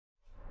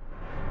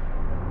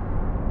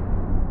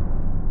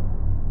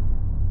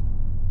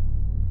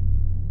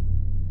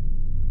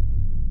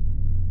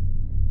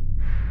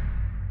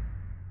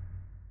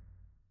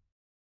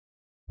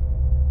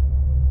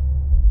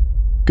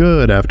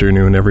Good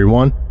afternoon,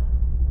 everyone.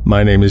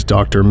 My name is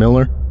Dr.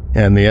 Miller,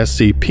 and the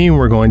SCP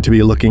we're going to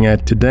be looking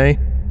at today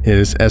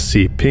is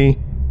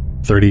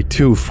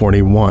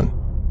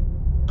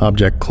SCP-3241.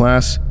 Object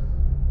Class: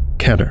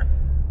 Keter.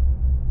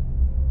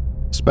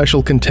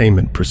 Special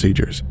Containment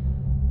Procedures.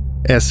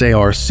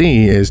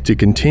 SARC is to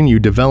continue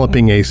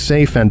developing a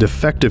safe and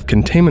effective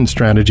containment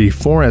strategy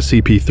for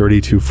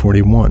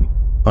SCP-3241.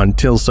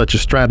 Until such a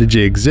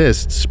strategy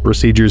exists,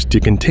 procedures to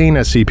contain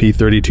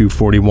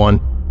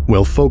SCP-3241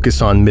 will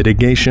focus on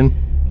mitigation,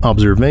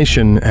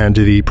 observation, and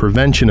the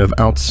prevention of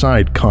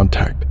outside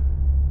contact.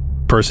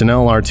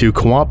 Personnel are to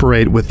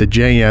cooperate with the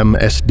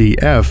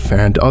JM-SDF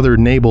and other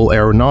naval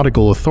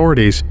aeronautical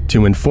authorities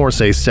to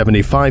enforce a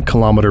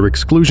 75-kilometer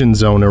exclusion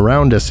zone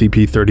around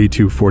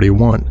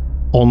SCP-3241.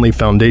 Only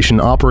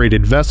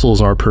Foundation-operated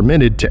vessels are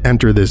permitted to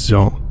enter this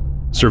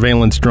zone.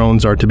 Surveillance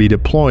drones are to be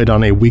deployed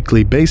on a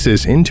weekly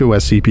basis into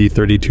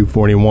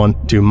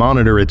SCP-3241 to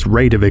monitor its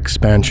rate of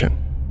expansion.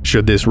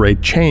 Should this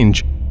rate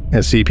change,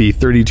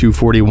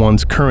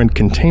 SCP-3241's current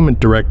containment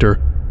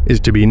director is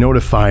to be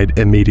notified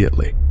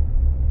immediately.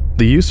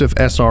 The use of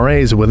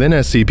SRAs within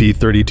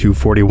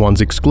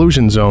SCP-3241's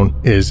exclusion zone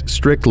is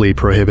strictly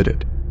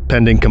prohibited,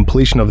 pending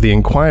completion of the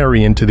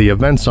inquiry into the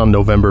events on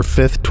November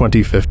 5,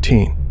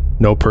 2015.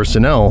 No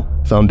personnel,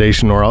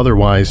 Foundation or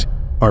otherwise,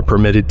 are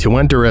permitted to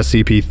enter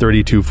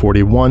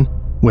SCP-3241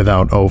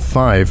 without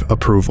O5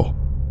 approval.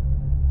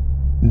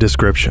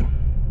 Description: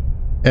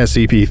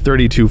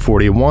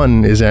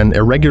 SCP-3241 is an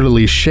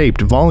irregularly shaped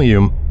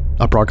volume,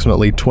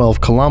 approximately 12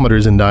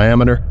 kilometers in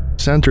diameter,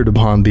 centered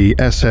upon the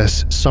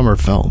SS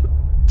Sommerfeld,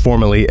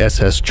 formerly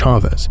SS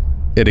Chavez.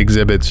 It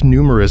exhibits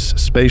numerous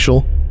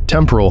spatial,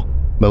 temporal,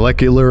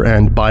 molecular,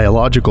 and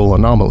biological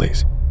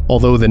anomalies.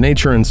 Although the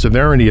nature and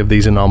severity of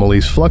these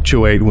anomalies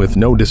fluctuate with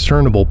no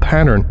discernible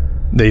pattern,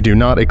 they do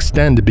not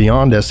extend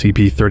beyond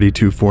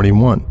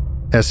SCP-3241.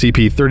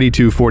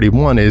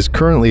 SCP-3241 is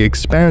currently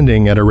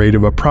expanding at a rate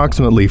of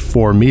approximately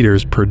 4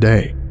 meters per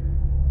day.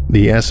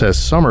 The SS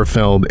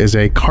Sommerfeld is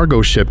a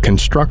cargo ship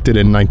constructed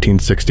in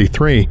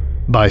 1963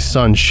 by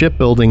Sun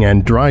Shipbuilding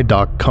and Dry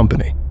Dock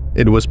Company.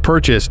 It was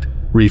purchased,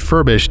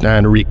 refurbished,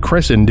 and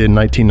rechristened in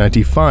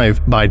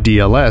 1995 by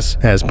DLS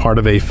as part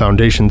of a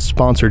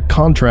Foundation-sponsored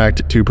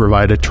contract to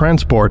provide a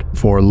transport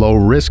for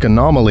low-risk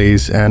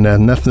anomalies and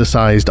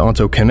anesthetized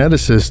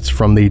ontokineticists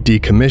from the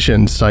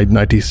decommissioned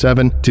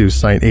Site-97 to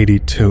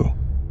Site-82.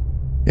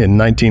 In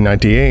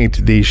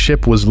 1998, the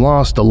ship was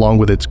lost along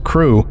with its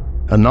crew,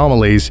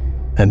 anomalies,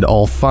 and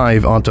all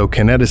 5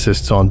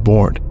 ontokineticists on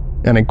board.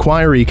 An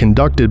inquiry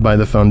conducted by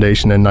the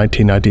Foundation in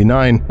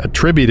 1999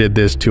 attributed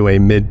this to a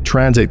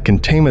mid-transit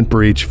containment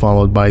breach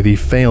followed by the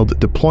failed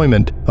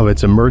deployment of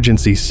its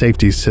emergency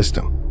safety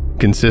system,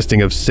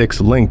 consisting of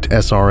 6 linked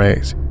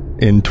SRAs.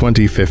 In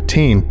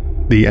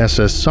 2015, the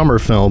SS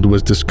Sommerfeld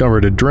was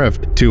discovered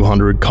adrift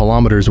 200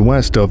 kilometers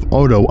west of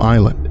Odo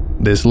Island.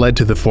 This led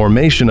to the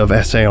formation of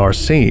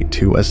SARC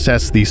to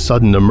assess the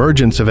sudden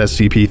emergence of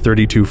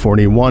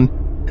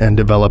SCP-3241 and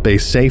develop a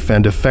safe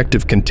and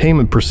effective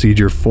containment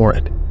procedure for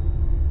it.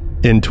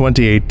 In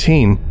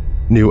 2018,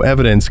 new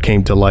evidence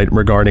came to light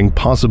regarding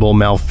possible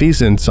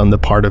malfeasance on the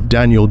part of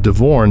Daniel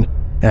DeVorn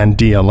and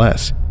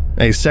DLS.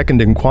 A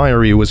second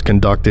inquiry was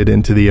conducted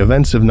into the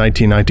events of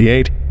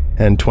 1998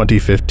 and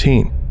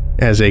 2015.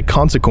 As a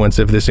consequence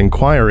of this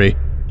inquiry,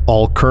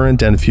 all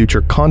current and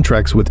future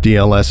contracts with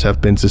DLS have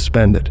been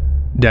suspended.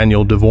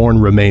 Daniel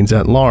DeVorn remains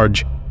at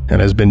large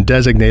and has been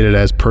designated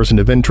as Person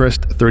of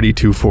Interest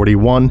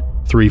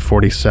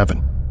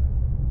 3241-347.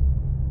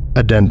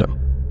 Addendum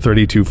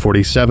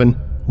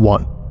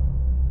 3247-1.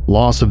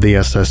 Loss of the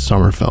SS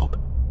Sommerfeld.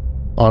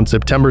 On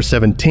September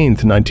 17,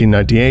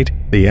 1998,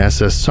 the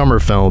SS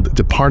Sommerfeld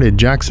departed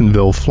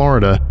Jacksonville,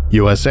 Florida,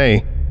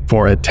 USA,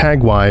 for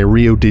Itaguaí,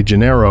 Rio de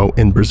Janeiro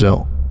in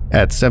Brazil.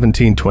 At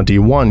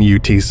 17:21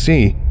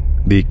 UTC,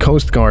 the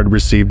Coast Guard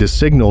received a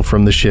signal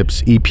from the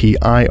ship's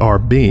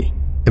EPIRB,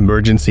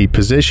 emergency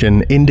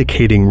position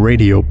indicating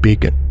radio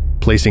beacon,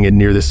 placing it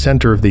near the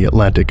center of the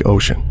Atlantic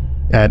Ocean.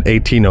 At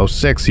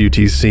 18:06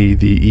 UTC,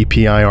 the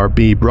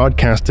EPIRB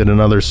broadcasted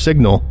another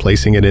signal,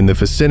 placing it in the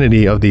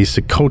vicinity of the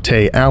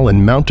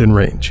Socote-Allen mountain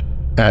range.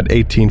 At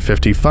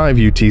 18:55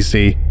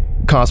 UTC,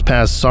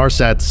 COSPAS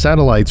SARSAT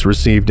satellites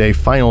received a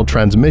final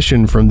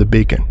transmission from the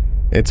beacon.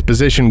 Its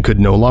position could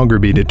no longer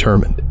be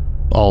determined.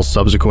 All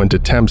subsequent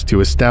attempts to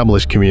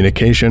establish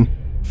communication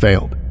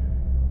failed.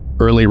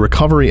 Early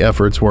recovery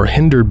efforts were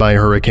hindered by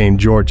Hurricane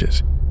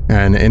Georges,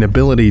 an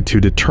inability to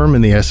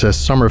determine the SS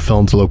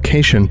Sommerfeld's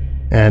location,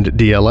 and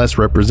DLS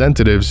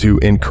representatives who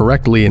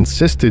incorrectly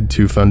insisted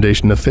to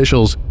Foundation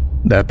officials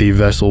that the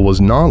vessel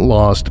was not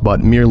lost but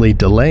merely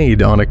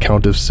delayed on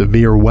account of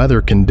severe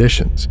weather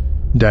conditions.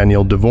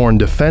 Daniel DeVorn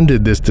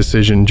defended this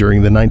decision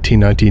during the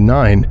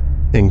 1999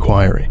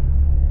 inquiry.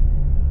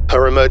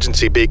 Her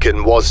emergency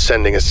beacon was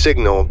sending a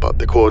signal, but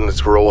the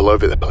coordinates were all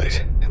over the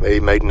place. They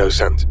made no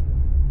sense.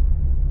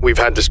 We've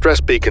had distress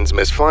beacons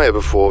misfire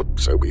before,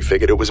 so we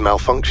figured it was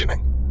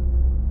malfunctioning.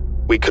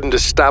 We couldn't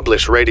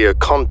establish radio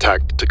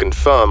contact to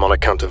confirm on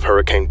account of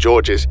Hurricane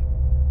Georges.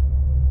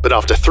 But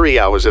after 3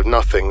 hours of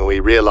nothing, we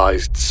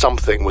realized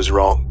something was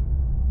wrong.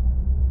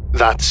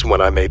 That's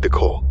when I made the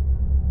call.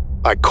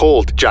 I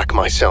called Jack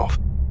myself.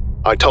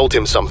 I told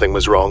him something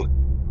was wrong.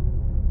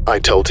 I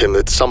told him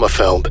that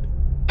Sommerfeld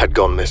had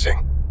gone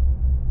missing.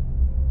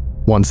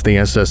 Once the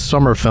SS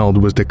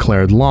Sommerfeld was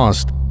declared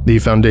lost, the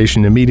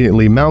Foundation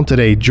immediately mounted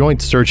a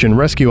joint search and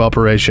rescue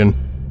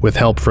operation with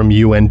help from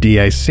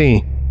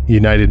UNDIC,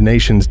 United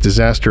Nations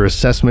Disaster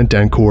Assessment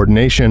and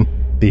Coordination,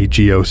 the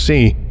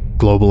GOC,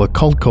 Global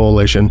Occult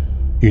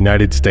Coalition,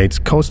 United States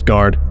Coast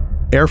Guard,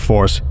 Air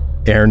Force,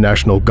 Air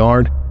National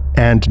Guard,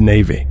 and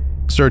Navy.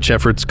 Search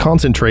efforts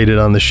concentrated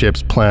on the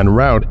ship's planned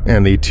route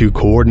and the 2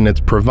 coordinates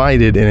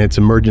provided in its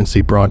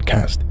emergency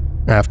broadcast.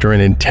 After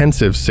an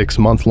intensive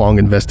 6-month-long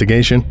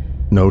investigation,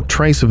 no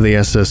trace of the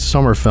SS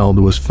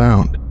Sommerfeld was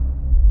found.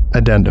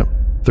 Addendum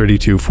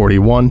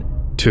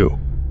 3241-2.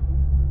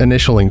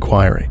 Initial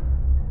inquiry.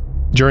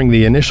 During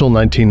the initial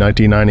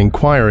 1999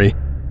 inquiry,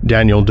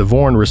 Daniel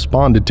DeVorn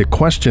responded to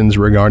questions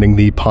regarding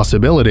the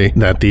possibility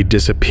that the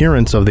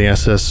disappearance of the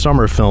SS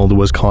Sommerfeld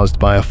was caused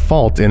by a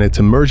fault in its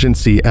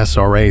emergency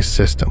SRA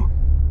system.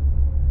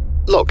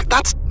 Look,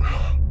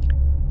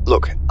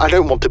 I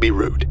don't want to be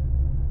rude,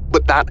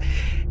 but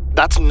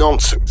that's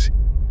nonsense.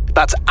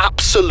 That's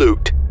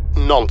absolute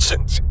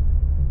nonsense.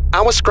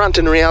 Our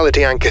Scranton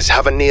reality anchors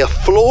have a near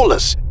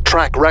flawless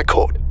track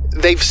record.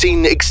 They've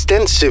seen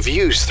extensive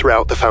use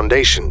throughout the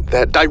Foundation.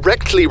 They're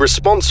directly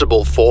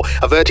responsible for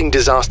averting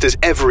disasters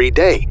every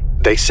day.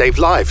 They save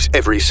lives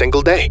every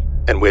single day.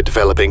 And we're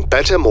developing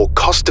better, more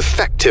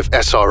cost-effective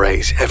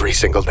SRAs every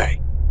single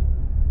day.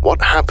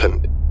 What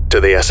happened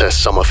to the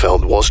SS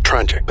Sommerfeld was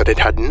tragic, but it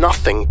had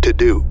nothing to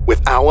do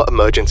with our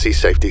emergency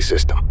safety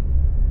system.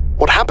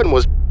 What happened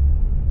was,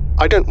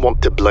 I don't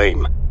want to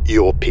blame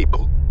your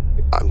people.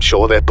 I'm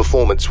sure their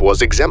performance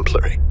was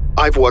exemplary.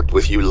 I've worked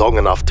with you long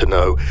enough to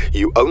know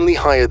you only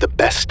hire the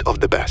best of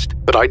the best.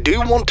 But I do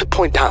want to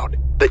point out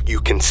that you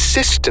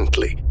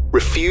consistently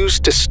refuse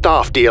to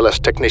staff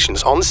DLS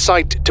technicians on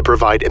site to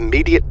provide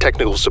immediate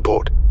technical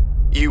support.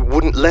 You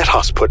wouldn't let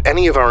us put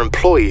any of our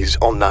employees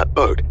on that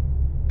boat.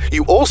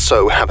 You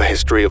also have a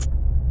history of...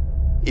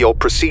 Your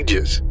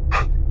procedures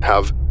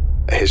have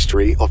a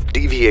history of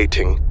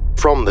deviating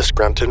from the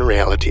Scranton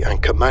Reality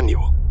Anchor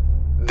Manual.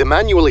 The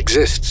manual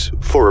exists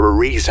for a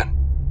reason.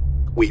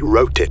 We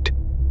wrote it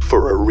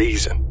for a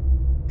reason.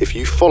 If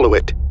you follow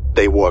it,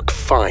 they work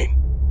fine.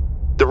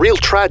 The real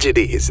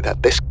tragedy is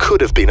that this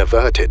could have been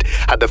averted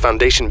had the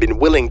Foundation been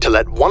willing to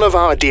let one of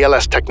our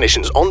DLS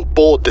technicians on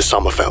board the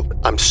Sommerfeld.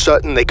 I'm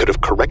certain they could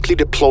have correctly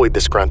deployed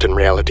the Scranton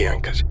reality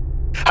anchors.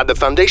 Had the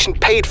Foundation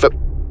paid for...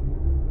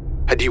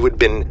 Had you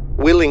been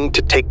willing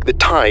to take the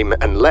time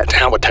and let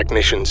our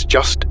technicians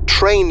just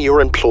train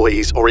your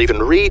employees or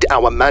even read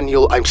our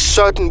manual, I'm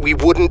certain we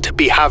wouldn't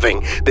be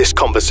having this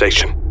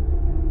conversation.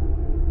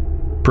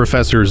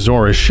 Professor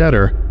Zora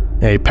Tschetter,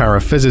 a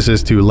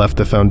paraphysicist who left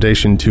the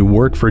Foundation to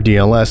work for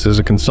DLS as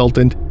a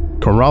consultant,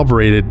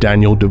 corroborated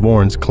Daniel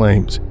DeVorn's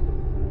claims.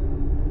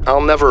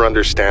 I'll never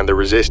understand the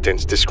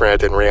resistance to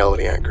Scranton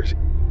reality anchors.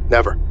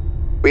 Never.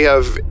 We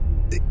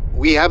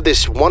have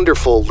this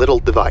wonderful little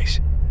device,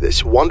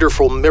 this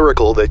wonderful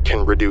miracle that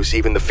can reduce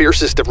even the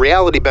fiercest of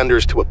reality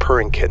benders to a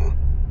purring kitten.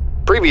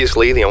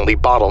 Previously, the only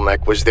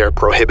bottleneck was their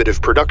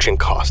prohibitive production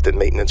cost and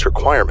maintenance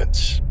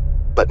requirements.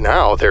 But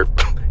now they're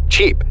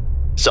cheap,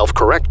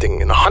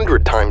 self-correcting, and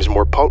 100 times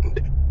more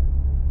potent.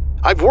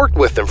 I've worked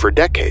with them for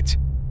decades.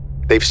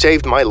 They've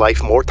saved my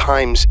life more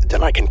times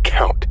than I can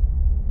count.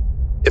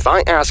 If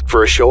I ask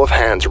for a show of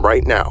hands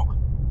right now,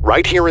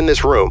 right here in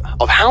this room,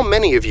 of how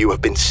many of you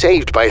have been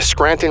saved by a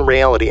Scranton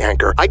reality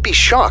anchor, I'd be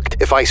shocked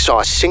if I saw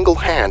a single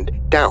hand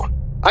down.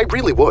 I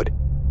really would.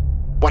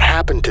 What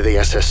happened to the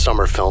SS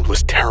Sommerfeld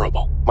was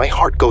terrible. My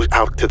heart goes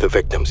out to the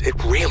victims. It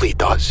really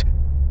does.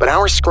 But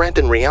our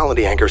Scranton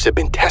reality anchors have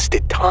been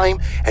tested time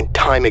and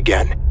time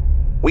again.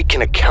 We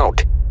can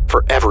account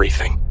for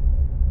everything.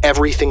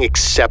 Everything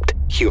except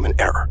human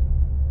error.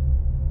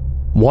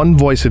 One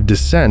voice of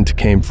dissent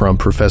came from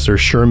Professor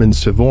Sherman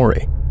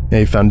Sivori,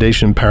 a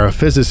Foundation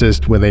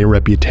paraphysicist with a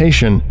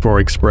reputation for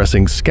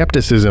expressing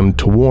skepticism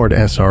toward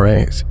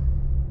SRAs.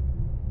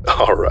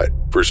 All right,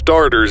 for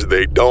starters,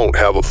 they don't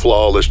have a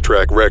flawless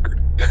track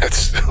record.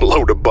 That's a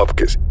load of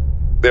bupkis.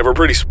 They have a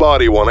pretty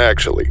spotty one,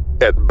 actually,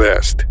 at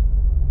best.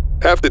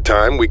 Half the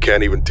time, we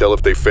can't even tell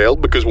if they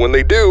failed because when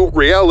they do,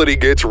 reality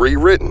gets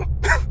rewritten.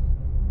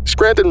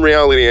 Scranton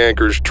reality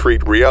anchors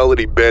treat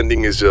reality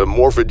bending as a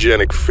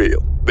morphogenic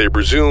field. They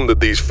presume that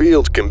these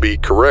fields can be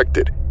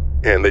corrected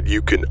and that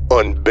you can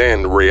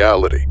unbend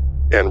reality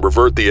and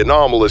revert the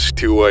anomalous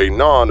to a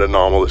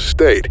non-anomalous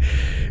state.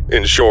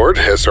 In short,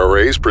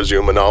 SRAs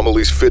presume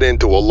anomalies fit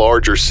into a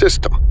larger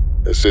system,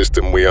 a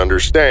system we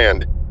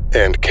understand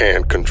and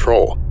can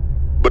control.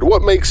 But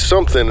what makes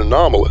something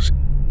anomalous?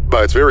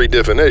 By its very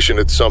definition,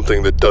 it's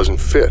something that doesn't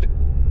fit,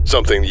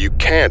 something you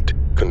can't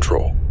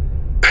control.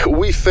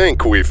 We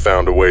think we've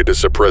found a way to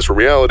suppress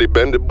reality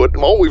bending, but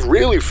all we've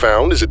really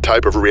found is a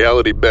type of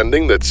reality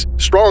bending that's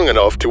strong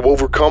enough to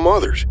overcome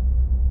others.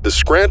 The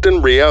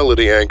Scranton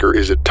reality anchor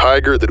is a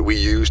tiger that we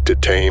use to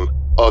tame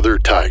other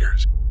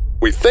tigers.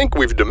 We think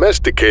we've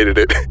domesticated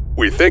it,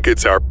 we think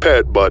it's our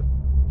pet, but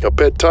a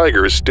pet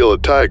tiger is still a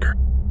tiger.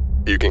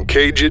 You can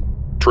cage it,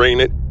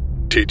 train it,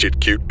 teach it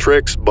cute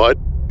tricks, but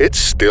it's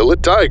still a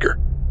tiger.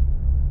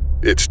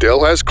 It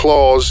still has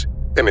claws,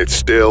 and it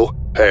still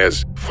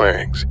has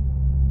fangs.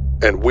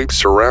 And we've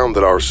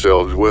surrounded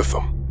ourselves with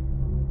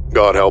them.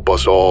 God help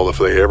us all if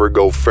they ever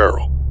go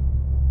feral.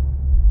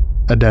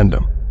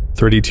 Addendum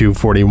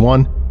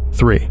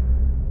 3241-3.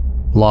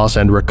 Loss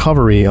and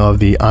recovery of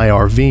the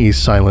IRV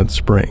Silent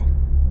Spring.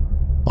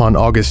 On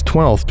August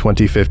 12,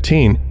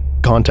 2015,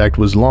 contact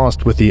was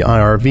lost with the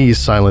IRV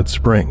Silent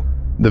Spring.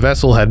 The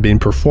vessel had been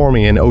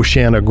performing an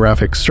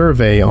oceanographic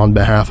survey on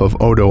behalf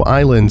of Odo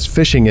Island's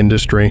fishing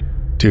industry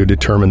to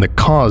determine the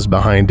cause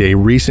behind a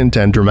recent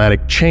and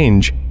dramatic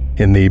change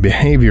in the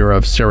behavior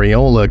of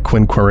Seriola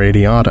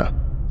quinquiradiata,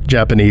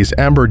 Japanese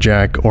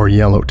amberjack or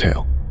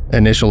yellowtail.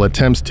 Initial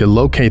attempts to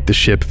locate the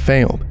ship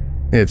failed.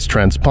 Its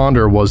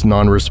transponder was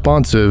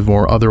non-responsive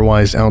or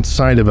otherwise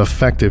outside of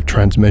effective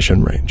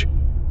transmission range.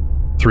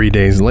 3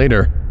 days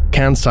later,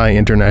 Kansai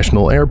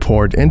International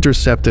Airport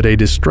intercepted a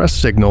distress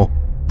signal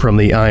from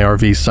the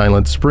IRV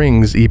Silent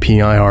Springs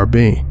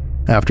EPIRB.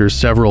 After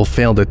several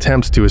failed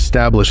attempts to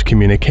establish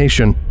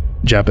communication,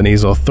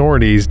 Japanese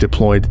authorities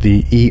deployed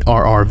the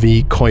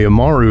ERRV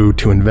Koyamaru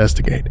to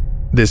investigate.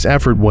 This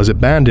effort was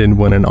abandoned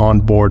when an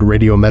onboard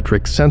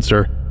radiometric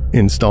sensor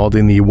installed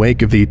in the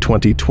wake of the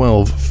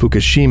 2012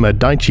 Fukushima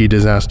Daiichi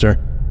disaster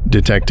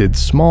detected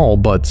small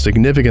but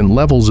significant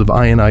levels of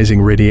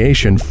ionizing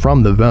radiation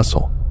from the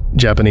vessel.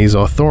 Japanese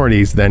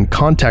authorities then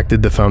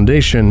contacted the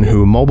Foundation,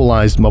 who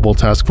mobilized Mobile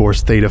Task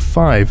Force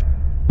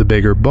Theta-5, the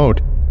bigger boat,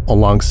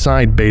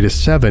 alongside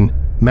Beta-7,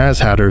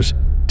 Mazhatters,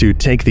 to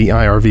take the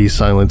IRV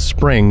Silent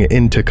Spring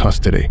into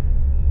custody.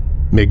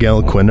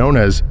 Miguel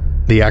Quiñones,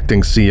 the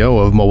acting CO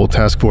of Mobile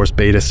Task Force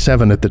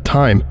Beta-7 at the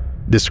time,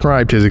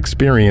 described his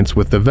experience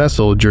with the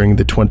vessel during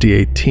the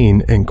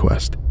 2018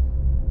 inquest.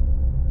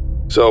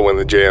 So when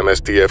the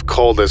JMSDF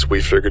called us, we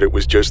figured it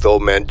was just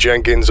old man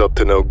Jenkins up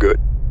to no good.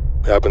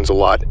 Happens a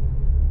lot.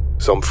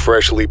 Some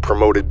freshly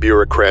promoted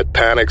bureaucrat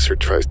panics or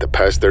tries to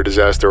pass their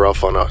disaster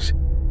off on us.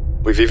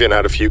 We've even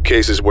had a few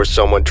cases where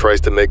someone tries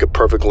to make a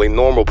perfectly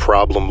normal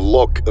problem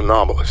look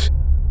anomalous.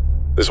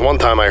 This one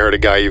time I heard a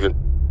guy even...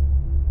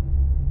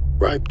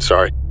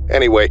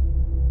 Anyway,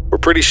 we're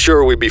pretty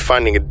sure we'd be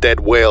finding a dead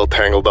whale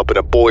tangled up in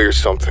a buoy or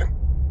something.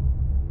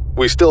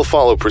 We still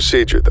follow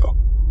procedure, though.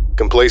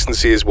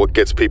 Complacency is what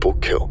gets people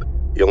killed.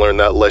 You learn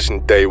that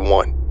lesson day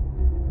one.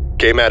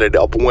 Came at it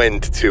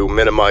upwind to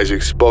minimize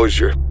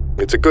exposure.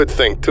 It's a good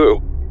thing,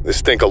 too. This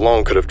stink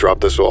alone could have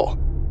dropped us all.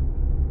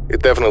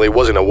 It definitely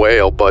wasn't a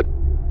whale, but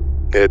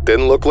it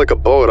didn't look like a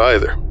boat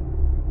either.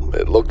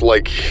 It looked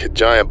like a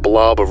giant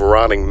blob of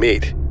rotting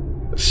meat.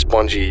 A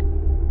spongy,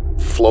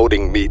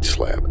 floating meat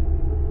slab.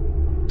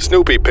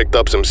 Snoopy picked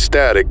up some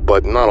static,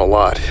 but not a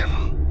lot.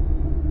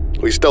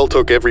 We still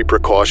took every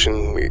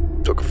precaution. We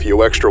took a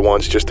few extra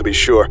ones just to be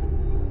sure.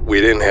 We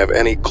didn't have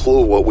any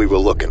clue what we were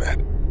looking at.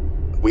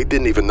 We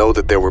didn't even know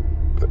that there were...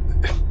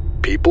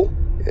 people?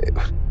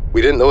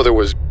 We didn't know there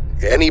was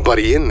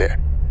anybody in there.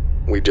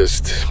 We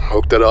just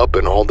hooked it up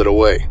and hauled it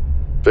away.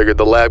 Figured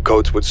the lab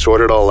coats would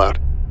sort it all out.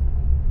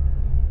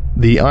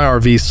 The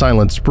IRV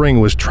Silent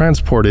Spring was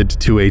transported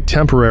to a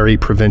temporary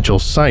provincial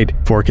site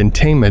for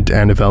containment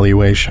and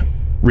evaluation.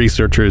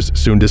 Researchers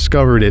soon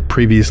discovered it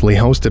previously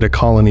hosted a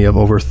colony of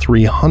over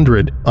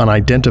 300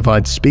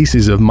 unidentified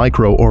species of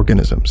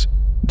microorganisms.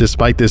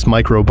 Despite this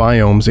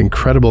microbiome's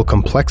incredible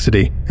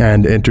complexity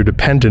and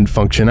interdependent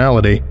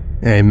functionality,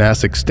 a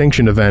mass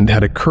extinction event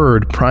had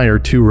occurred prior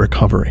to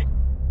recovery.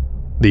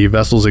 The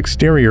vessel's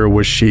exterior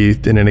was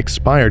sheathed in an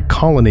expired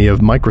colony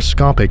of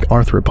microscopic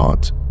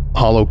arthropods.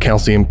 Hollow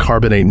calcium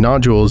carbonate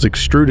nodules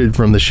extruded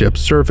from the ship's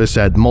surface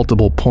at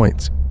multiple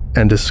points.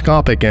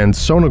 Endoscopic and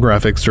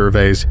sonographic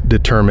surveys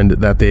determined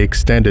that they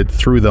extended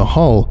through the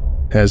hull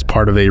as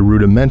part of a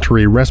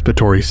rudimentary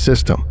respiratory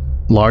system.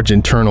 Large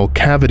internal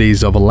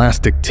cavities of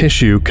elastic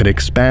tissue could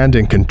expand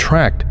and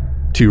contract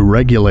to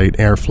regulate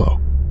airflow.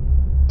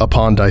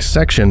 Upon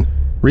dissection,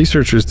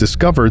 researchers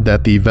discovered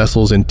that the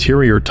vessel's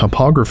interior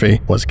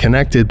topography was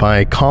connected by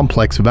a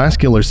complex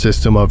vascular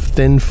system of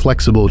thin,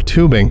 flexible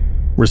tubing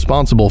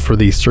responsible for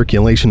the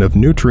circulation of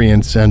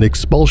nutrients and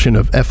expulsion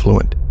of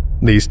effluent.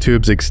 These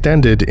tubes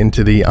extended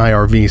into the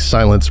IRV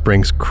Silent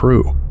Springs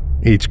crew.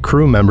 Each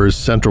crew member's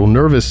central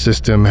nervous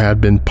system had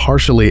been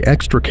partially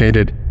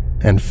extricated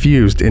and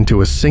fused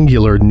into a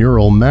singular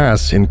neural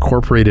mass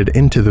incorporated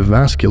into the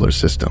vascular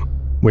system,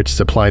 which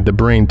supplied the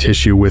brain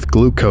tissue with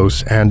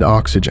glucose and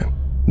oxygen.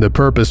 The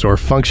purpose or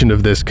function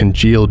of this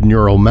congealed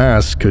neural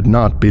mass could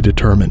not be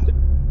determined.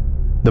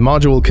 The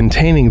module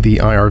containing the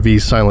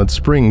IRV Silent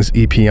Springs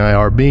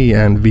EPIRB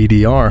and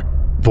VDR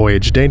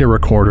voyage data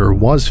recorder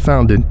was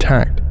found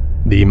intact.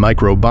 The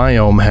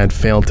microbiome had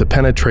failed to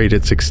penetrate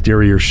its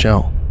exterior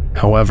shell.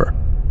 However,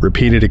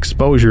 repeated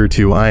exposure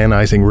to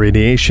ionizing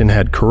radiation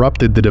had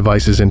corrupted the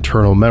device's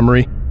internal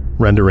memory,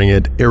 rendering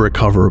it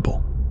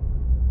irrecoverable.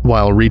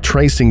 While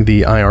retracing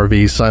the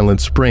IRV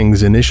Silent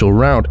Springs initial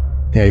route,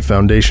 a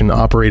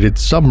Foundation-operated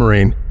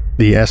submarine,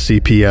 the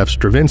SCPF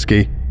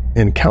Stravinsky,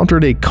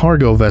 encountered a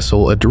cargo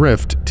vessel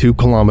adrift 2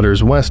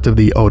 kilometers west of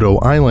the Odo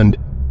Island,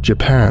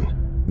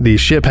 Japan. The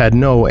ship had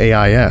no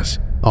AIS,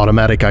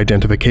 automatic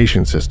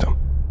identification system,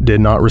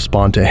 did not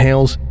respond to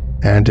hails,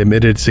 and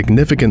emitted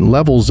significant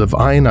levels of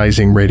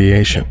ionizing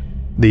radiation.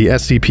 The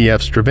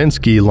SCPF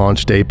Stravinsky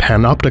launched a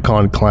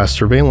Panopticon-class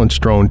surveillance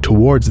drone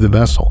towards the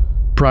vessel.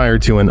 Prior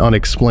to an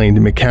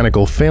unexplained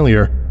mechanical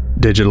failure,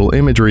 digital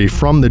imagery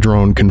from the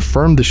drone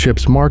confirmed the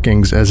ship's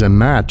markings as a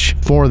match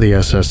for the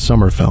SS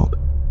Sommerfeld.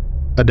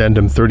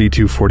 Addendum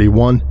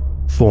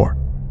 3241-4.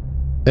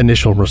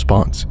 Initial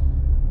response.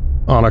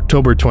 On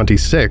October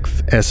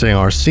 26th,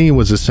 SARC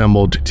was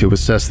assembled to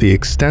assess the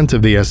extent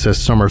of the SS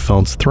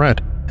Sommerfeld's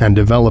threat and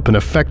develop an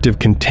effective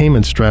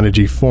containment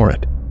strategy for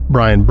it.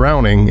 Brian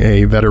Browning,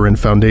 a veteran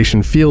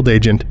Foundation field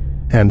agent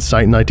and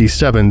Site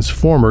 97's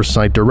former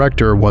site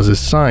director, was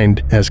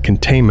assigned as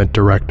containment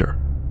director.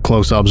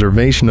 Close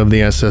observation of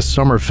the SS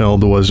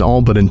Sommerfeld was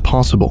all but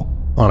impossible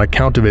on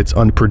account of its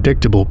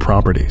unpredictable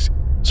properties.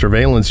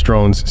 Surveillance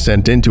drones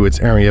sent into its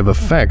area of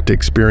effect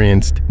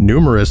experienced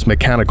numerous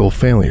mechanical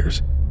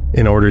failures.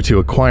 In order to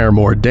acquire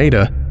more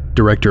data,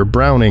 Director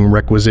Browning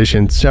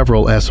requisitioned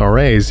several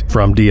SRAs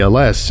from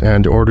DLS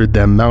and ordered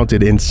them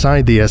mounted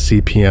inside the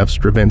SCPF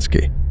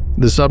Stravinsky.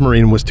 The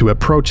submarine was to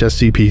approach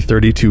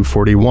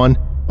SCP-3241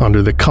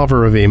 under the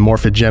cover of a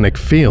morphogenic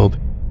field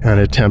and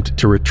attempt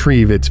to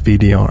retrieve its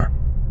VDR.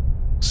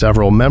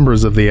 Several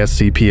members of the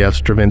SCPF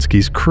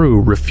Stravinsky's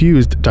crew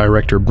refused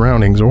Director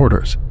Browning's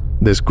orders.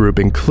 This group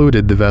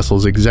included the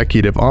vessel's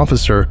executive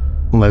officer,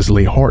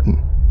 Leslie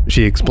Horton.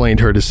 She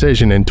explained her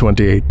decision in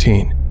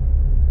 2018.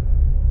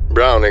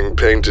 Browning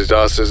painted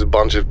us as a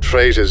bunch of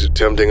traitors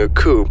attempting a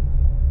coup.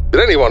 But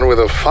anyone with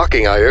a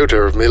fucking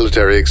iota of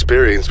military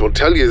experience will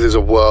tell you there's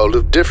a world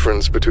of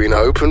difference between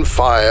open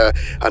fire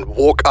and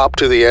walk up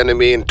to the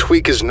enemy and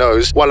tweak his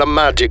nose while a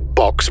magic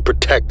box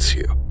protects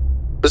you.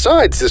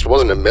 Besides, this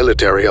wasn't a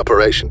military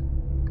operation.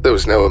 There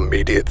was no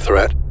immediate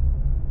threat.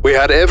 We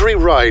had every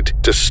right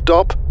to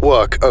stop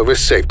work over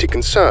safety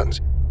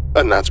concerns,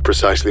 and that's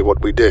precisely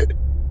what we did.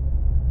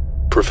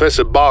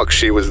 Professor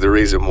Bakshi was the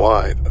reason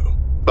why, though.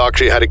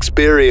 Bakshi had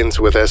experience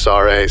with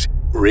SRAs,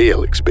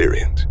 real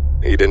experience.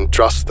 He didn't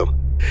trust them.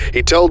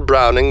 He told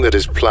Browning that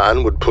his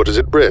plan would put us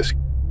at risk.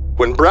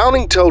 When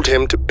Browning told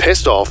him to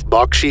piss off,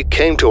 Bakshi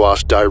came to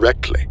us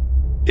directly.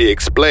 He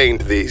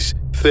explained these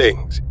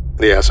things,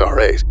 the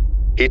SRAs.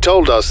 He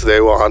told us they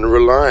were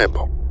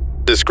unreliable.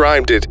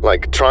 Described it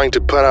like trying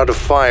to put out a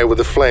fire with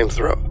a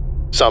flamethrower.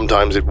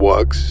 Sometimes it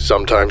works,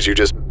 sometimes you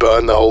just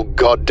burn the whole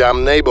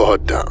goddamn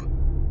neighborhood down.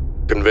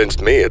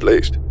 Convinced me, at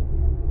least.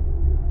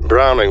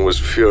 Browning was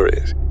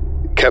furious.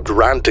 He kept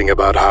ranting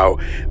about how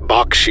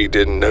Bakshi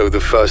didn't know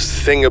the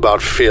first thing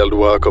about field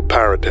work or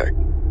paratech.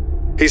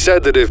 He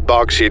said that if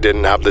Bakshi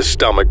didn't have the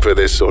stomach for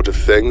this sort of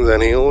thing,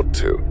 then he ought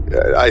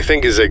to. I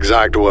think his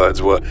exact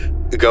words were,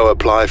 "Go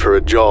apply for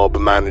a job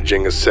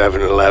managing a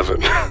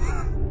 7-Eleven."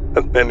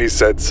 And then he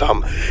said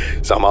some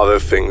other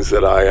things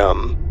that I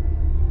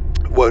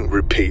won't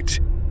repeat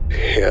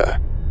here.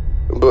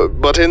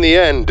 But in the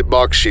end,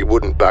 Bakshi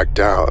wouldn't back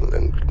down,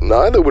 and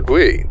neither would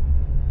we.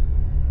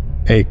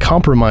 A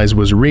compromise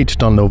was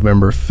reached on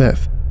November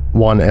 5th.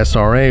 One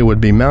SRA would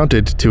be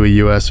mounted to a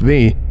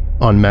USV,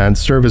 unmanned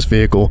service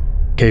vehicle,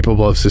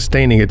 capable of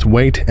sustaining its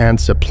weight and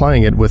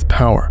supplying it with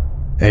power.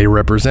 A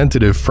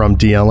representative from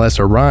DLS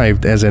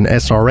arrived as an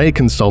SRA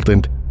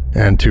consultant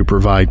and to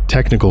provide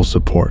technical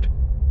support.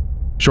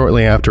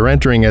 Shortly after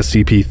entering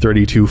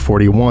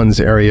SCP-3241's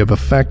area of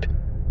effect,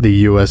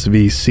 the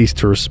USV ceased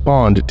to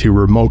respond to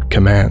remote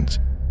commands.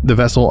 The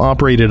vessel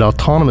operated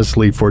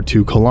autonomously for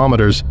 2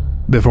 kilometers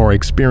before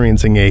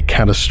experiencing a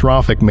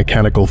catastrophic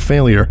mechanical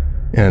failure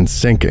and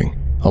sinking,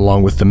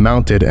 along with the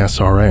mounted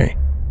SRA.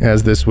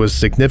 As this was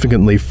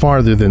significantly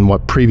farther than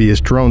what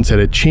previous drones had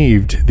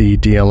achieved, the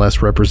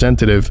DLS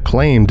representative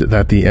claimed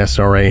that the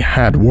SRA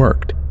had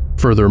worked.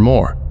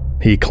 Furthermore,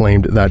 he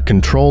claimed that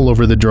control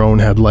over the drone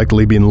had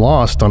likely been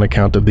lost on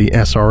account of the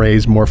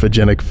SRA's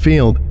morphogenic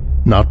field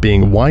not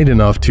being wide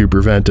enough to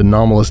prevent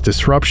anomalous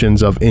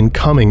disruptions of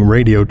incoming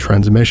radio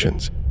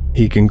transmissions.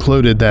 He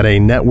concluded that a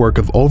network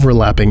of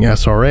overlapping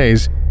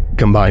SRAs,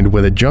 combined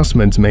with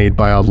adjustments made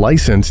by a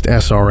licensed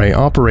SRA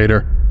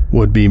operator,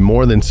 would be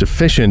more than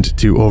sufficient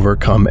to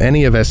overcome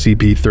any of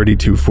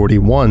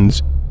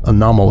SCP-3241's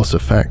anomalous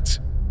effects.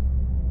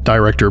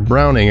 Director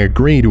Browning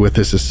agreed with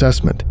this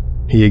assessment.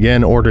 He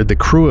again ordered the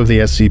crew of the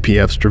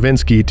SCPF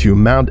Stravinsky to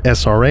mount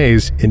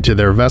SRAs into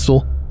their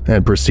vessel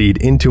and proceed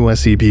into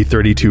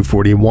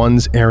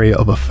SCP-3241's area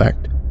of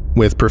effect.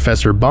 With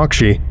Professor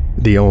Bakshi,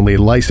 the only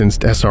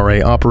licensed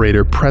SRA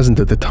operator present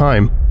at the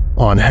time,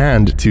 on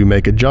hand to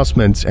make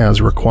adjustments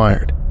as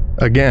required.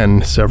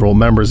 Again, several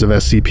members of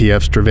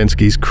SCPF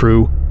Stravinsky's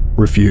crew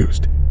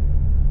refused.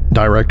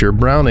 Director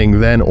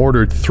Browning then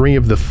ordered 3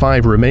 of the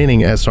 5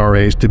 remaining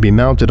SRAs to be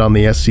mounted on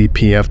the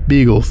SCPF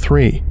Beagle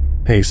 3,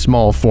 a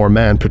small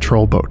 4-man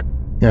patrol boat.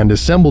 and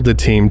assembled a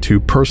team to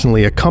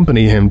personally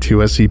accompany him to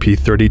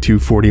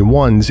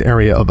SCP-3241's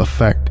area of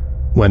effect.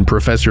 When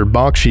Professor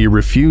Bakshi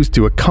refused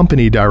to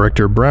accompany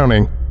Director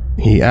Browning,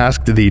 he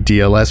asked the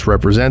DLS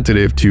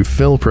representative to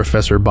fill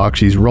Professor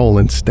Bakshi's role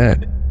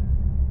instead.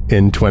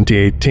 In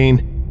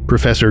 2018,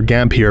 Professor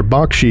Gambhir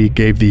Bakshi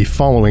gave the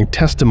following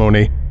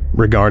testimony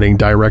regarding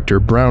Director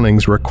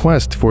Browning's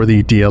request for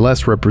the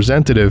DLS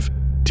representative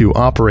to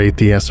operate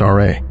the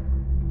SRA.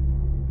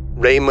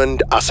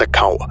 Raymond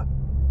Asakawa,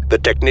 the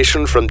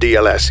technician from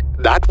DLS,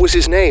 that was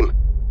his name.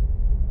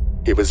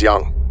 He was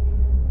young.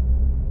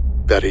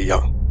 Very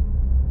young.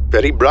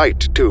 Very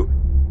bright, too.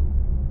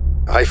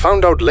 I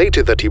found out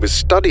later that he was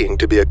studying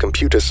to be a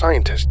computer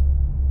scientist.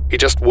 He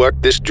just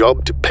worked this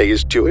job to pay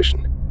his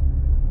tuition.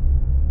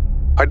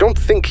 I don't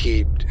think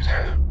he...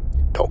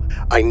 No,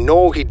 I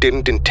know he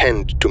didn't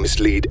intend to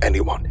mislead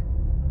anyone.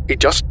 He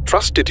just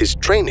trusted his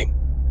training.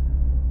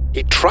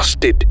 He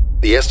trusted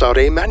the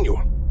SRA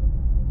manual.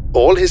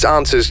 All his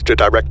answers to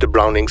Director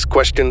Browning's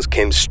questions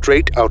came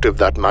straight out of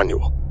that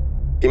manual.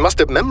 He must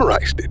have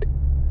memorized it.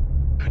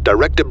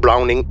 Director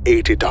Browning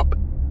ate it up.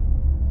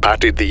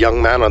 Patted the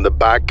young man on the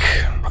back,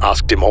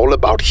 asked him all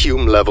about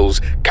Hume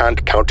levels,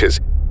 cant counters.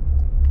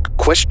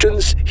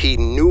 Questions he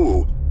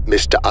knew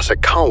Mr.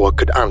 Asakawa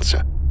could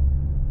answer.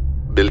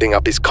 Building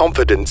up his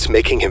confidence,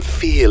 making him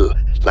feel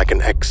like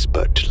an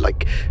expert,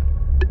 like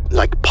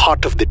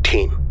part of the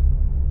team.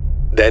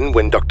 Then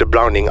when Dr.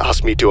 Browning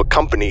asked me to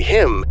accompany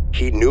him,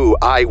 he knew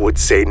I would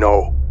say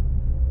no.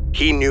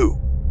 He knew.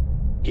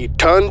 He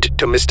turned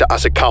to Mr.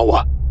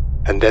 Asakawa,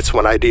 and that's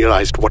when I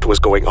realized what was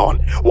going on,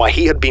 why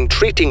he had been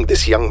treating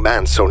this young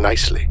man so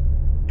nicely.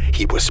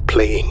 He was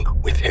playing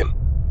with him.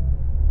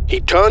 He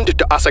turned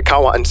to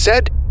Asakawa and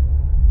said,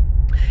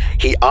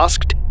 he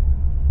asked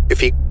if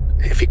he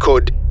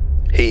could,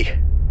 he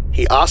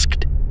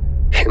asked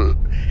him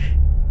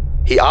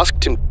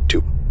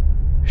to,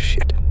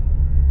 shit.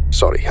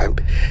 Sorry,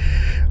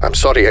 I'm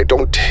sorry, I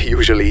don't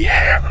usually,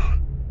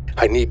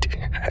 I need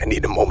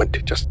a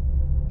moment, just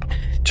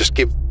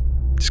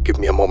give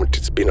me a moment.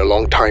 It's been a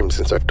long time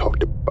since I've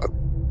talked about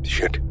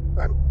shit.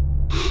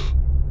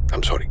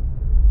 I'm sorry.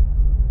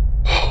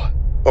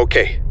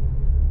 Okay.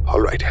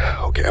 Alright.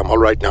 Okay, I'm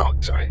alright now.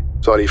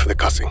 Sorry for the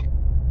cussing.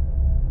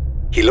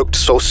 He looked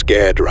so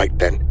scared right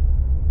then.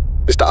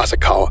 Mr.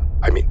 Asakawa,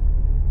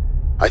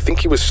 I think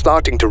he was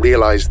starting to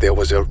realize there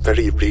was a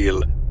very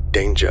real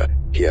danger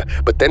here.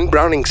 But then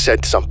Browning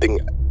said something,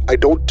 I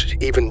don't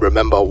even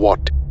remember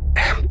what.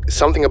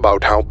 Something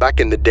about how back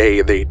in the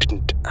day they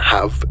didn't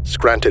have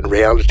Scranton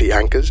reality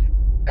anchors,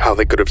 how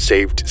they could have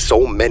saved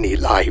so many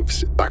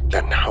lives back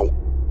then, how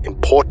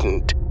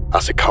important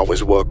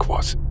Asakawa's work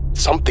was.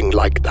 Something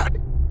like that.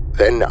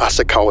 Then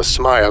Asakawa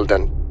smiled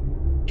and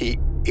he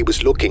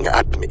was looking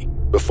at me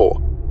before,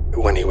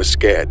 when he was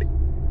scared.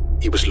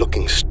 He was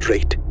looking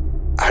straight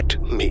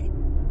at me.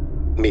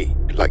 Me,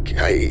 like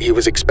he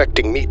was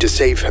expecting me to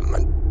save him,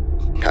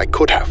 and I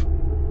could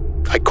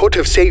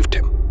have saved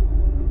him.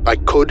 I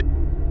could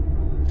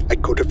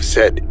have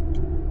said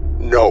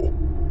no.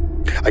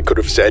 I could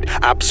have said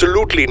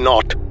absolutely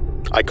not.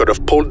 I could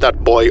have pulled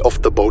that boy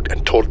off the boat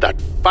and told that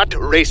fat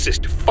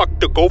racist fuck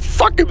to go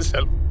fuck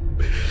himself.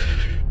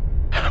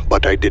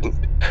 But I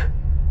didn't.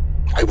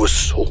 I was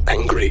so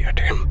angry at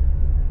him.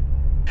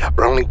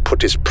 Browning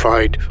put his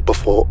pride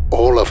before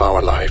all of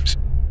our lives.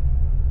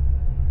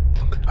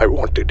 I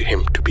wanted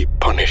him to be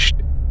punished.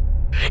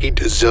 He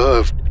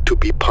deserved to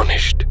be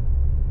punished.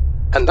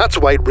 And that's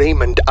why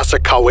Raymond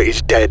Asakawa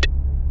is dead.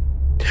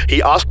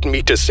 He asked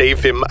me to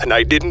save him, and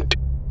I didn't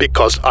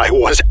because I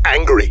was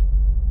angry.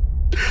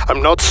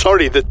 I'm not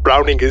sorry that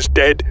Browning is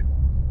dead.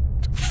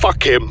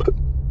 Fuck him.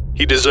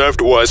 He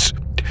deserved worse.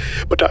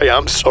 But I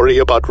am sorry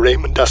about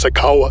Raymond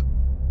Asakawa.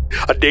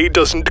 A day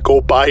doesn't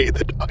go by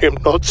that I am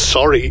not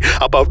sorry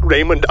about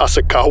Raymond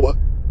Asakawa.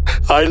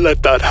 I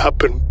let that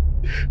happen.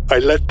 I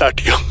let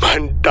that young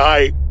man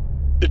die.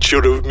 It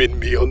should have been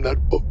me on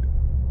that boat.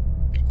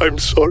 I'm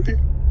sorry.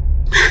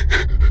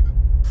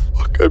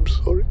 Fuck, I'm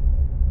sorry.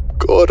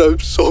 God, I'm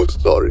so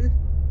sorry.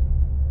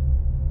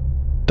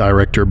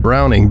 Director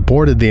Browning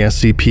boarded the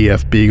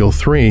SCPF Beagle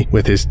 3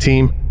 with his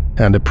team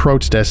and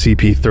approached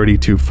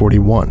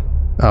SCP-3241.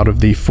 Out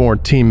of the 4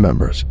 team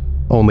members,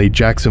 only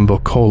Jackson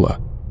Vokola,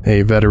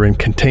 a veteran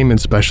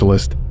containment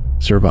specialist,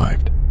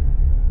 survived.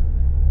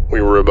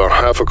 We were about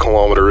half a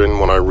kilometer in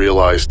when I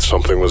realized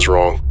something was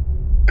wrong.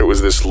 It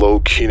was this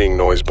low keening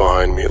noise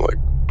behind me, like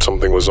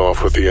something was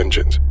off with the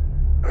engines.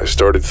 I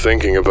started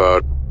thinking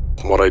about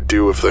what I'd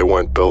do if they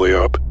went belly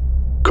up.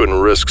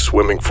 Couldn't risk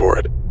swimming for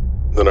it.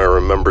 Then I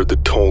remembered the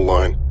tow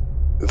line.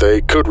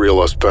 They could reel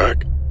us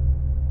back.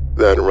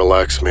 That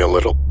relaxed me a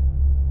little.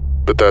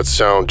 But that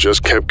sound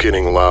just kept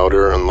getting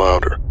louder and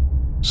louder.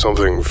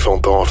 Something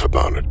felt off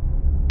about it.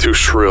 Too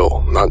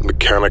shrill, not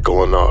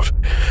mechanical enough.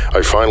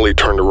 I finally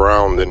turned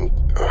around and...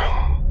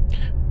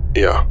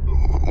 yeah,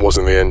 it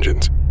wasn't the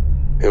engines.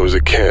 It was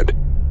a kid.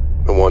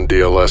 The one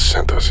DLS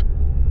sent us.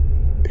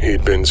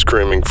 He'd been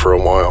screaming for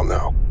a while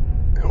now.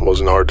 It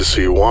wasn't hard to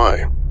see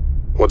why.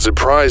 What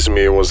surprised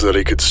me was that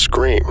he could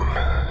scream.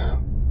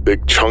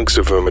 Big chunks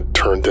of him had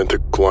turned into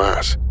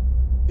glass.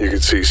 You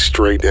could see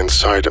straight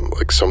inside him,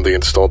 like somebody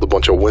installed a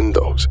bunch of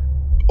windows,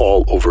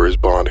 all over his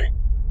body.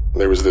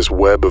 There was this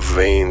web of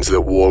veins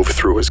that wove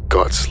through his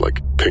guts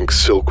like pink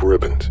silk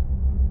ribbons.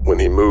 When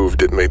he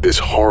moved, it made this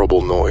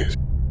horrible noise,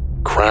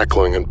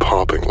 crackling and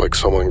popping like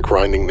someone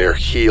grinding their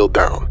heel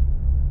down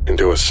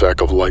into a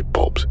sack of light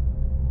bulbs.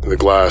 The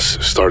glass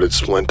started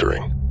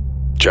splintering.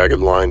 Jagged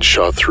lines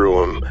shot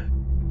through him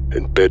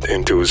and bit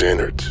into his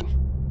innards.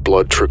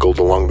 Blood trickled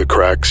along the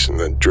cracks and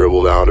then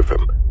dribbled out of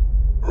him,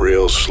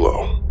 real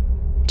slow.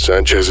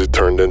 Sanchez had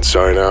turned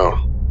inside out.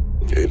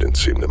 He didn't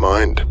seem to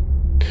mind.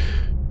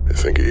 I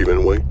think he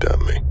even winked at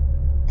me.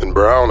 And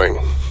Browning,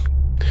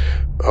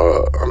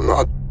 I'm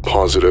not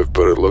positive,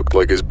 but it looked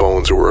like his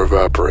bones were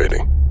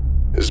evaporating.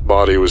 His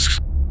body was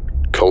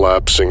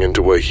collapsing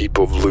into a heap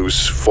of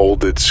loose,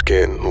 folded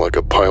skin, like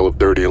a pile of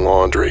dirty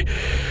laundry.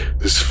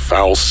 This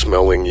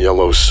foul-smelling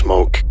yellow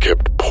smoke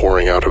kept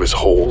pouring out of his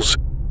holes.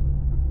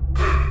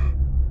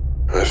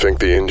 I think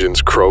the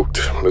engines croaked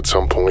at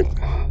some point.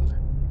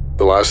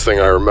 The last thing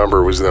I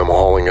remember was them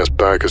hauling us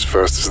back as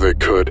fast as they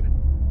could.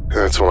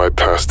 That's when I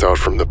passed out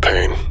from the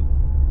pain.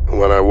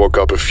 When I woke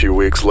up a few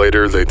weeks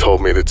later, they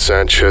told me that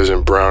Sanchez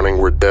and Browning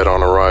were dead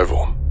on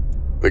arrival.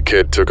 The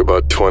kid took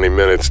about 20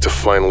 minutes to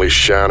finally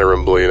shatter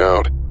and bleed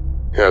out.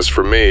 As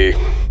for me,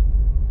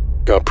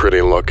 got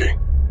pretty lucky.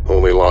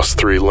 Only lost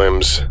 3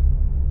 limbs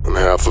and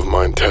half of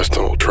my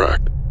intestinal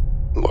tract.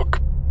 Look,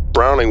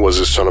 Browning was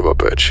a son of a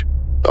bitch.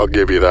 I'll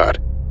give you that.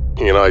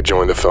 He and I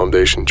joined the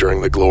Foundation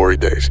during the glory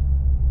days.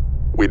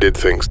 We did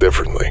things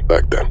differently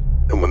back then,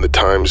 and when the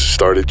times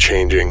started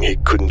changing, he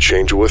couldn't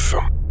change with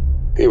them.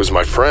 He was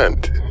my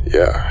friend.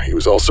 Yeah, he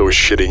was also a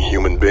shitty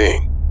human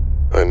being.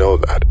 I know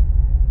that.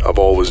 I've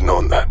always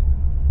known that.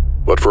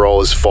 But for all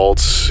his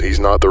faults, he's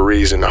not the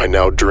reason I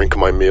now drink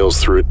my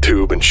meals through a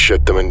tube and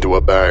shit them into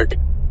a bag.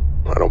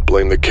 I don't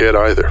blame the kid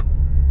either.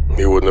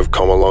 He wouldn't have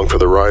come along for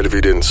the ride if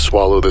he didn't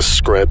swallow this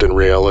Scranton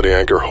reality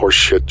anchor horse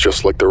shit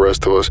just like the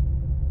rest of us.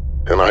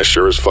 And I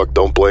sure as fuck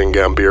don't blame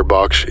Gambir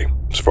Bakshi.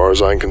 As far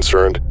as I'm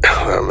concerned,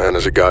 that man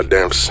is a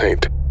goddamn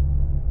saint.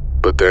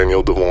 But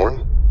Daniel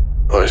DeVorn,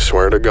 I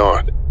swear to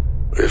God,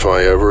 if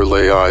I ever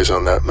lay eyes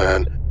on that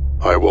man,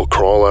 I will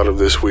crawl out of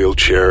this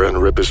wheelchair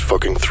and rip his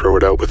fucking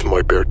throat out with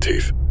my bare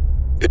teeth.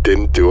 It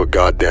didn't do a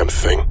goddamn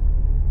thing.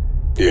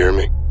 You hear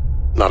me?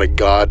 Not a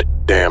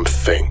goddamn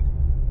thing.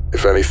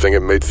 If anything,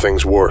 it made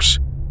things worse.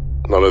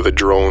 None of the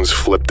drones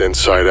flipped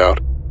inside out.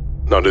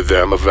 None of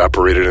them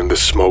evaporated into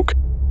smoke.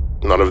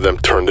 None of them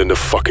turned into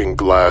fucking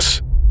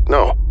glass.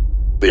 No,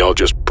 they all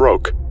just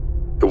broke.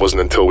 It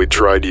wasn't until we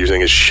tried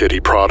using his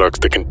shitty products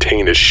to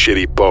contain his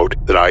shitty boat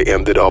that I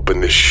ended up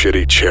in this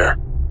shitty chair.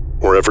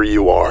 Wherever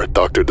you are,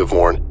 Dr.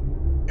 DeVorn,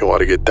 you ought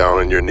to get down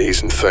on your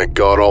knees and thank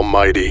God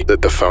Almighty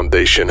that the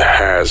Foundation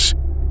has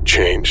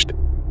changed.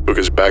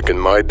 Because back in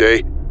my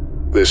day,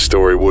 this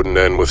story wouldn't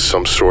end with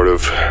some sort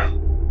of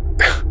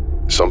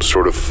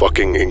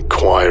fucking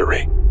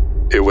inquiry.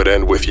 It would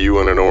end with you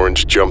in an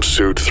orange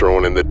jumpsuit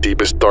thrown in the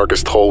deepest,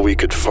 darkest hole we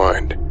could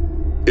find.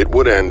 It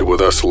would end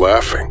with us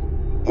laughing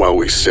while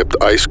we sipped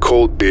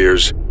ice-cold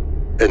beers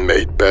and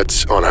made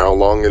bets on how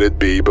long it'd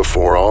be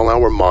before all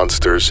our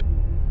monsters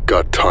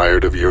got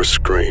tired of your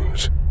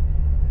screams.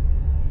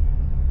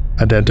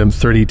 Addendum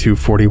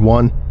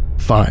 3241,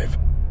 5.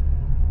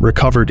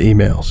 Recovered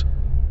emails.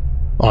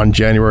 On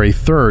January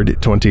 3,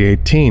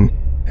 2018,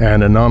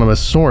 an anonymous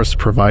source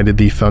provided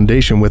the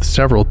Foundation with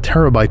several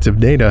terabytes of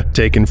data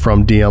taken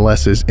from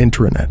DLS's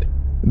intranet.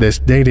 This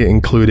data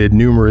included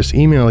numerous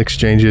email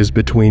exchanges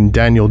between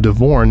Daniel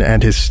DeVorn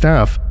and his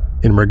staff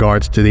in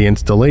regards to the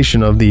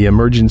installation of the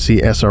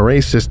emergency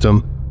SRA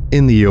system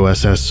in the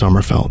USS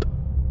Sommerfeld.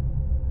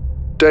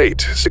 Date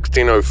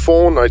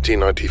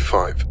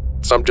 1604-1995.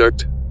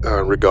 Subject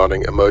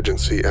regarding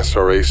emergency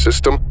SRA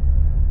system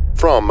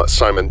from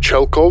Simon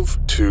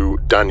Chelkov to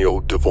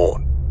Daniel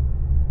DeVorn.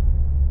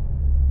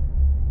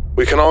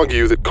 We can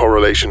argue that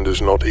correlation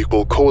does not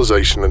equal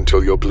causation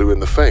until you're blue in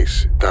the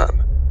face,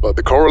 Dan. But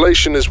the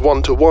correlation is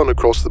 1-to-1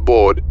 across the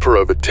board for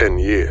over 10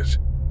 years.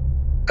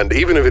 And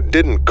even if it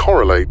didn't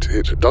correlate,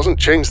 it doesn't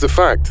change the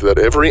fact that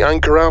every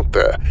anchor out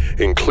there,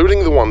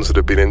 including the ones that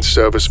have been in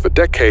service for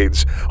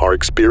decades, are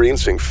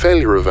experiencing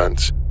failure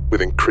events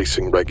with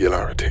increasing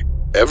regularity.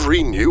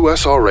 Every new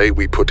SRA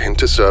we put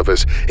into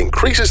service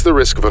increases the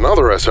risk of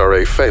another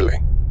SRA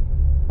failing.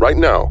 Right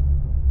now,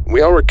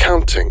 we are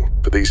accounting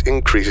for these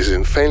increases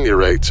in failure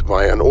rates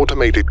via an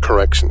automated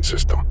correction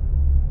system.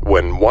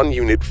 When one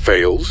unit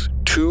fails,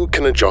 2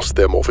 can adjust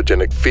their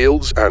morphogenic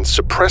fields and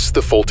suppress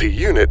the faulty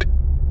unit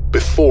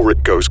before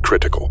it goes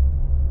critical.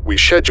 We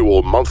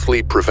schedule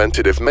monthly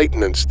preventative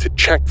maintenance to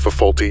check for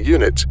faulty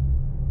units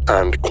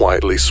and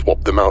quietly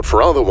swap them out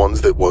for other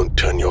ones that won't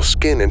turn your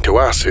skin into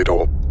acid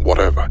or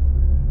whatever.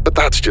 But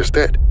that's just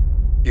it.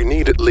 You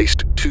need at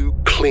least 2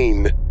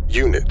 clean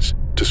units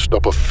to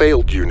stop a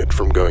failed unit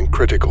from going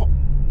critical,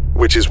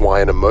 which is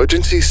why an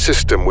emergency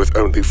system with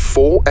only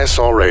 4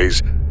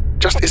 SRAs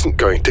just isn't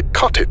going to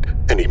cut it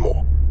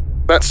anymore.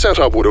 That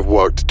setup would have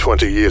worked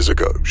 20 years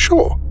ago,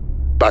 sure,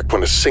 back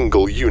when a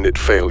single unit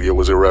failure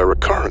was a rare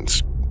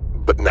occurrence.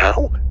 But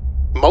now,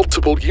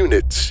 multiple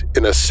units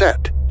in a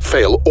set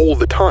fail all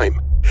the time,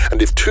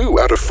 and if 2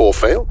 out of 4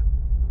 fail,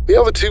 the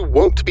other 2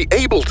 won't be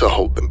able to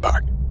hold them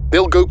back.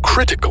 They'll go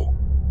critical.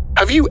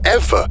 Have you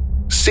ever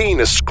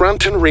seen a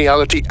Scranton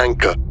reality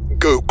anchor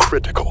go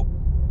critical?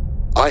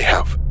 I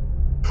have.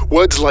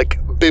 Words like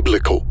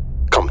biblical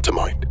come to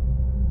mind.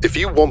 If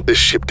you want this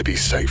ship to be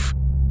safe,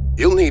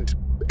 you'll need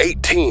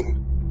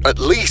 18, at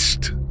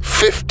least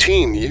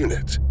 15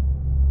 units.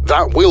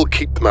 That will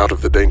keep them out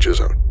of the danger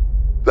zone.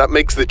 That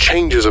makes the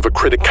changes of a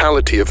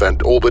criticality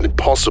event all but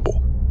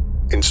impossible.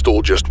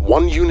 Install just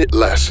 1 unit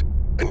less,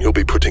 and you'll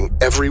be putting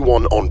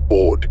everyone on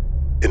board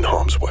in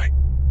harm's way.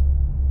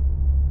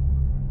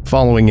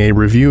 Following a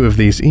review of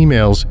these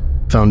emails,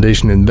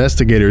 Foundation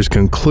investigators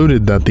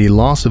concluded that the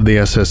loss of the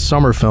SS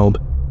Sommerfeld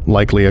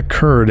likely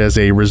occurred as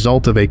a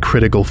result of a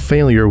critical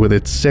failure with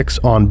its 6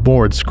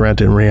 on-board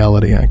Scranton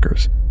reality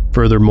anchors.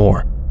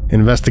 Furthermore,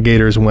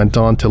 investigators went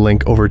on to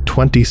link over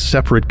 20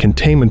 separate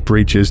containment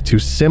breaches to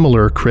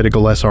similar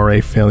critical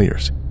SRA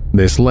failures.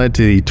 This led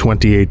to the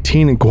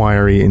 2018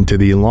 inquiry into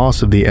the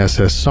loss of the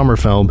SS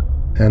Sommerfeld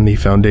and the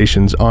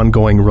Foundation's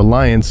ongoing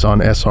reliance on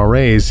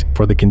SRAs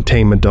for the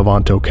containment of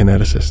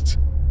ontokineticists.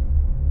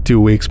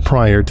 2 weeks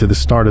prior to the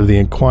start of the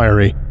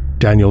inquiry,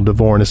 Daniel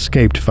DeVorn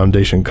escaped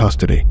Foundation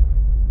custody.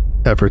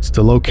 Efforts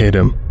to locate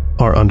him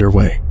are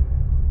underway.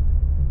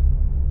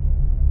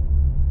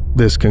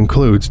 This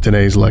concludes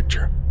today's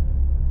lecture.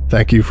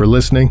 Thank you for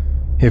listening,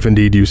 if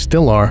indeed you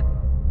still are,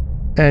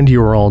 and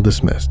you are all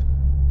dismissed.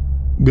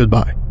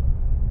 Goodbye.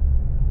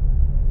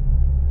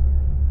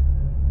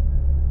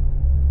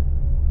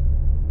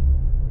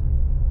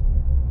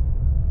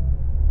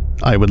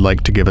 I would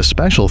like to give a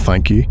special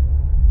thank you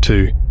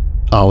to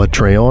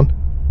Alatreon,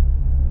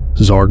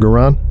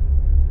 Zargaran,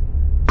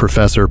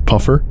 Professor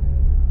Puffer,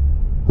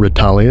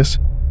 Ritalius,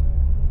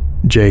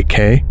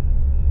 J.K.,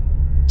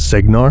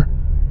 Signar,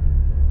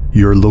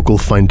 Your Local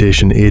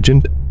Foundation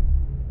Agent,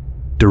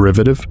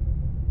 Derivative,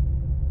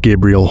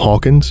 Gabriel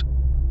Hawkins,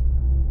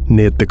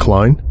 Nate the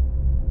Clown,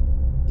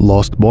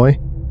 Lost Boy,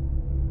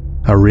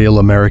 A Real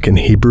American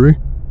Hebrew,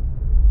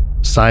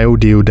 Sio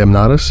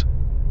Diodemnatus,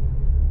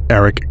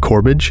 Eric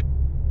Corbidge,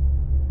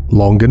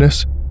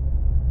 Longinus,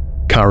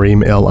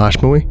 Karim El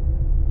Ashmoui,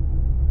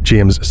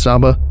 James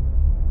Saba,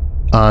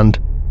 and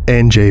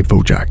NJ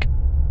Vojak.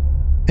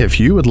 If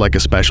you would like a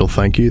special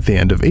thank you at the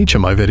end of each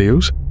of my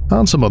videos,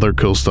 and some other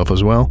cool stuff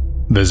as well,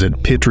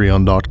 visit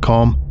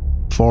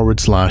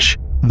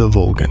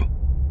patreon.com/TheVolgun.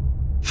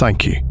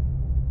 Thank you.